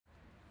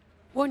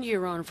1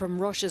 year on from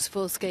Russia's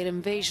full-scale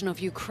invasion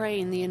of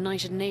Ukraine, the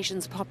United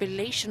Nations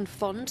Population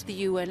Fund,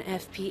 the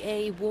UNFPA,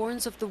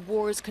 warns of the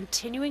war's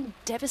continuing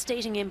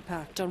devastating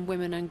impact on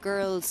women and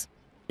girls.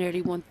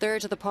 Nearly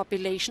 1/3 of the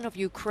population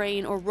of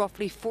Ukraine, or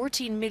roughly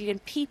 14 million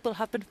people,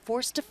 have been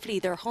forced to flee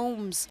their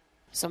homes.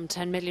 Some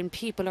 10 million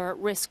people are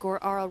at risk or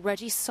are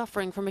already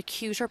suffering from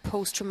acute or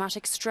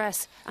post-traumatic stress,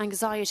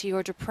 anxiety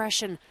or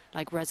depression,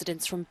 like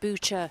residents from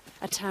Bucha,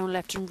 a town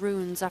left in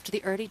ruins after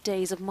the early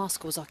days of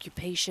Moscow's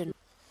occupation.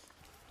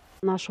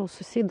 Нашого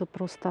сусіда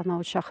просто на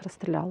очах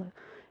розстріляли.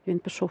 Він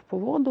пішов по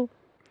воду,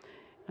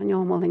 у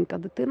нього маленька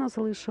дитина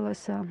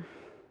залишилася.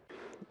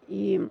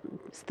 І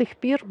з тих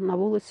пір на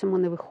вулицю ми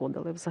не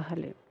виходили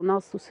взагалі. У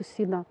нас у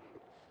сусіда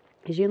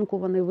жінку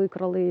вони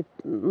викрали,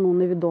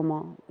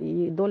 невідомо,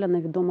 її доля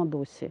невідома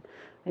досі.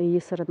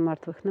 Її серед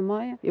мертвих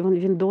немає. І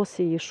він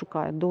досі її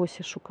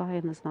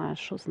шукає, не знає,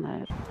 що з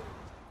нею.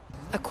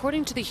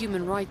 According to the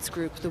human rights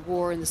group, the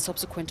war and the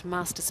subsequent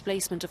mass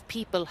displacement of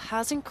people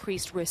has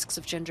increased risks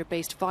of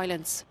gender-based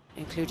violence,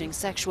 including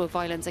sexual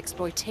violence,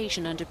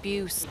 exploitation and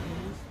abuse.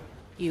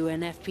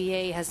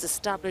 UNFPA has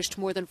established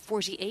more than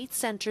 48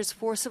 centres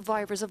for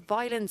survivors of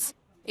violence,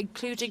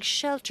 including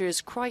shelters,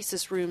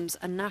 crisis rooms,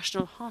 a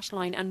national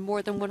hotline and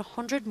more than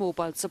 100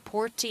 mobile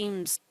support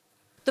teams.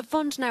 The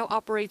fund now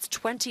operates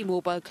 20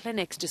 mobile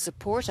clinics to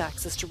support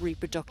access to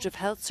reproductive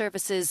health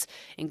services,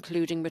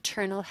 including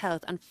maternal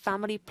health and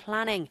family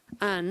planning,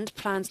 and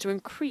plans to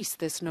increase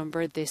this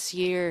number this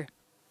year.